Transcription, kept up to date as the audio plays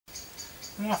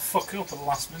And then I fuck it up at the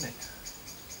last minute.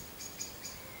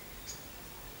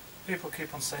 People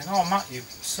keep on saying, "Oh Matt, your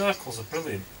circles are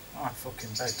brilliant." I fucking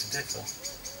beg to differ.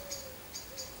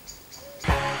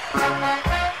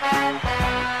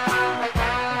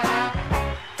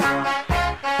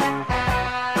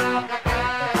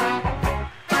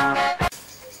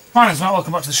 My name's Matt,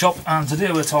 welcome back to the shop, and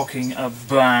today we're talking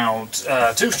about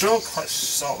two-stroke. Let's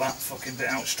sort that fucking bit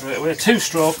out straight away.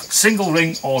 Two-stroke, single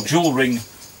ring or dual ring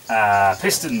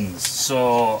pistons.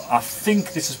 So I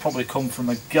think this has probably come from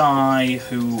a guy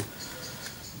who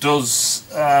does,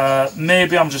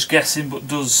 maybe I'm just guessing, but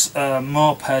does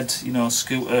moped, you know,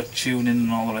 scooter tuning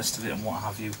and all the rest of it and what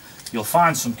have you. You'll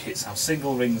find some kits have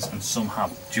single rings and some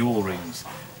have dual rings.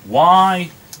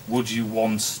 Why would you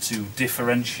want to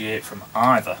differentiate from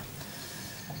either?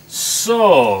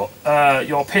 So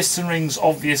your piston rings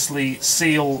obviously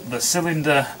seal the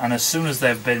cylinder, and as soon as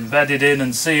they've been bedded in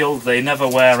and sealed, they never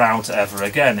wear out ever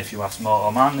again. If you ask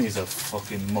Motorman, he's a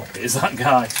fucking muppet, is that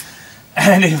guy.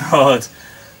 Anyway,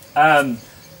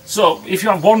 so if you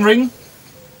have one ring,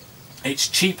 it's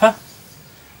cheaper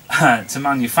to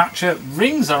manufacture.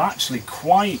 Rings are actually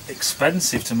quite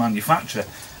expensive to manufacture,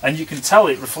 and you can tell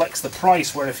it reflects the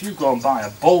price, where if you go and buy a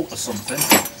bolt or something,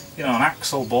 you know, an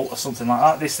axle bolt or something like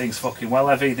that, this thing's fucking well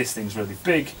heavy, this thing's really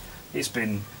big, it's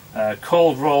been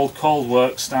cold rolled, cold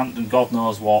worked, stamped and God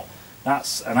knows what.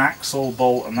 That's an axle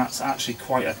bolt, and that's actually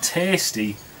quite a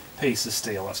tasty piece of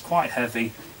steel. That's quite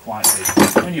heavy, quite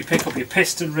big. When you pick up your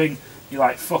piston ring, you're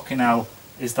like, fucking hell,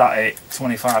 is that it?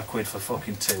 25 quid for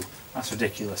fucking two. That's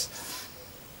ridiculous.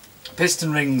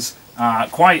 Piston rings are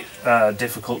quite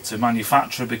difficult to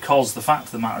manufacture, because the fact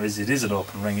of the matter is it is an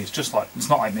open ring. It's just like, it's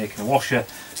not like making a washer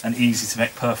and easy to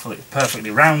make perfectly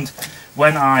round.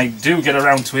 When I do get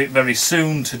around to it very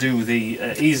soon to do the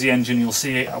easy engine, you'll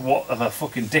see what of a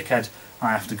fucking dickhead I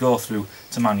have to go through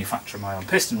to manufacture my own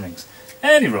piston rings.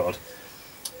 Any road,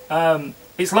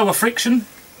 it's lower friction.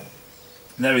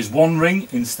 There is one ring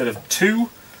instead of two,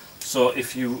 so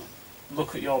if you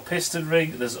look at your piston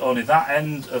ring, there's only that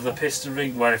end of the piston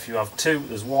ring, where if you have two,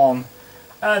 there's one,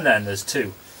 and then there's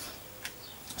two.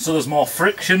 So there's more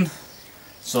friction,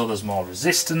 so there's more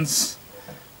resistance.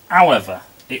 However,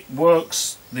 it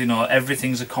works, you know,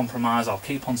 everything's a compromise. I'll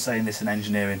keep on saying this in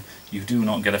engineering, you do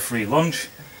not get a free lunch.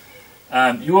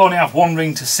 You only have one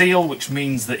ring to seal, which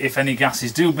means that if any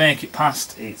gases do make it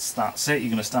past, that's it, you're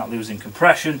going to start losing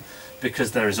compression,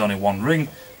 because there is only one ring,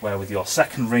 where with your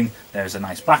second ring there is a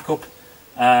nice backup.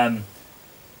 A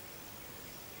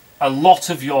lot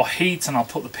of your heat, and I'll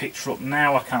put the picture up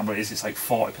now, I can't remember what it is, it's like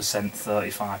 40%,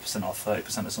 35% or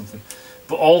 30% or something,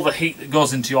 but all the heat that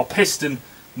goes into your piston,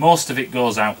 most of it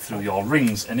goes out through your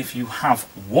rings, and if you have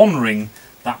one ring,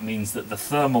 that means that the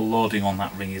thermal loading on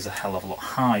that ring is a hell of a lot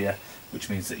higher, which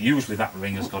means that usually that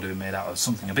ring has got to be made out of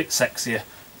something a bit sexier,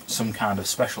 some kind of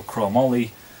special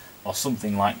chromoly or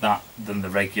something like that, than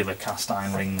the regular cast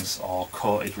iron rings or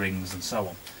coated rings and so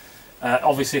on.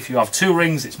 Obviously if you have two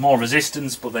rings, it's more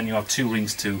resistance, but then you have two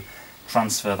rings to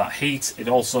transfer that heat. It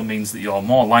also means that you're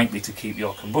more likely to keep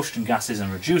your combustion gases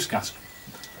and reduce gas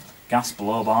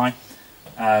blow by,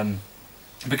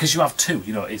 because you have two.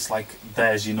 You know, it's like,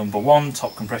 there's your number one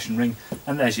top compression ring,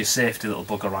 and there's your safety little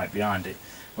bugger right behind it,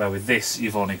 where with this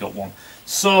you've only got one.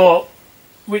 So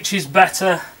which is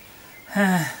better?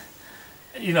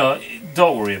 You know,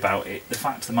 don't worry about it. The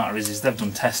fact of the matter is they've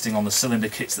done testing on the cylinder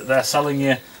kits that they're selling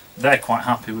you. They're quite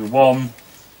happy with one.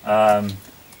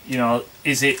 You know,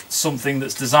 is it something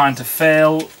that's designed to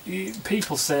fail?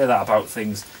 People say that about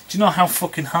things. Do you know how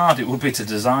fucking hard it would be to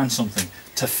design something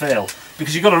to fail?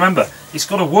 Because you've got to remember, it's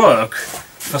got to work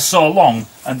for so long,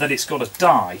 and then it's got to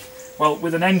die. Well,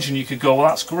 with an engine you could go, well,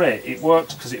 that's great, it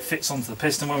works because it fits onto the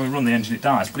piston, when we run the engine it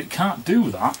dies, but it can't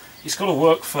do that. It's got to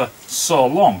work for so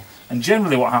long. And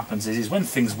generally what happens is when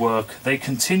things work, they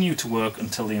continue to work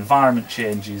until the environment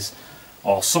changes,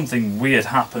 or something weird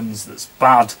happens that's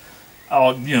bad,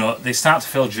 or, you know, they start to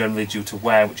fail generally due to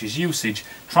wear, which is usage.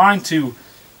 Trying to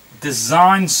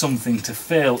design something to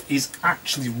fail is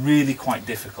actually really quite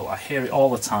difficult. I hear it all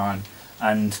the time,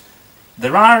 and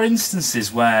there are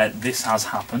instances where this has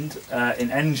happened,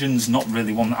 in engines, not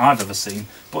really one that I've ever seen,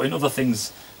 but in other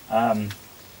things, you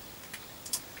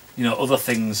know, other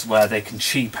things where they can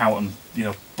cheap out and, you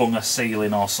know, bung a seal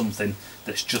in or something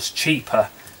that's just cheaper,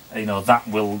 you know, that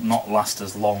will not last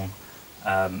as long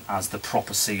as the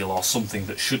proper seal or something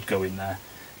that should go in there.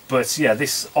 But yeah,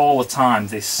 this all the time,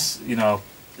 this, you know,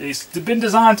 it's been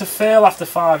designed to fail after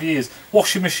 5 years.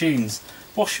 Washing machines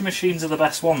are the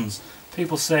best ones.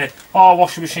 People say, oh,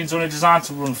 washing machines are only designed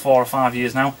to run 4 or 5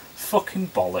 years now. Fucking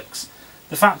bollocks.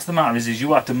 the fact of the matter is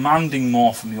you are demanding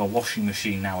more from your washing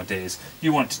machine nowadays.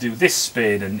 You want to do this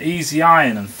spin and easy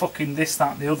iron and fucking this,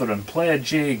 that, and the other, and play a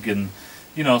jig and,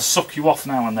 you know, suck you off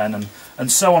now and then,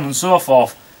 and so on and so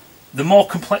forth. The more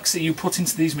complexity you put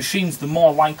into these machines, the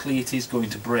more likely it is going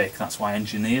to break. That's why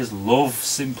engineers love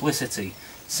simplicity.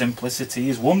 Simplicity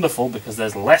is wonderful because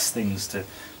there's less things to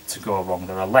go wrong.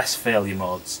 There are less failure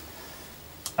modes.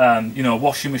 You know,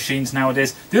 washing machines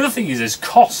nowadays. The other thing is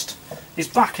cost. Is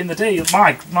back in the day,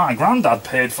 my granddad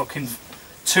paid fucking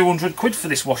 200 quid for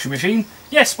this washing machine.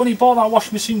 Yes, when he bought that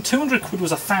washing machine, 200 quid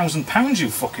was £1,000, you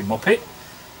fucking muppet.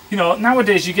 You know,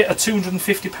 nowadays you get a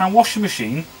 £250 washing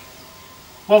machine.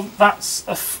 Well, that's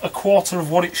a quarter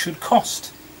of what it should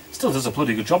cost. Still does a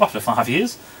bloody good job after 5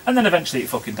 years, and then eventually it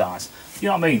fucking dies. You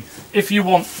know what I mean? If you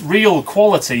want real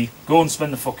quality, go and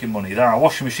spend the fucking money. There are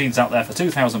washing machines out there for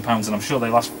 £2,000, and I'm sure they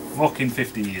last fucking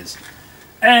 50 years.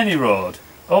 Any road.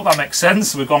 Hope that makes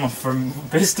sense. We've gone from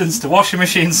pistons to washing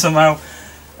machines somehow.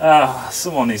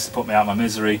 Someone needs to put me out of my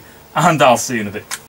misery, and I'll see you in a bit.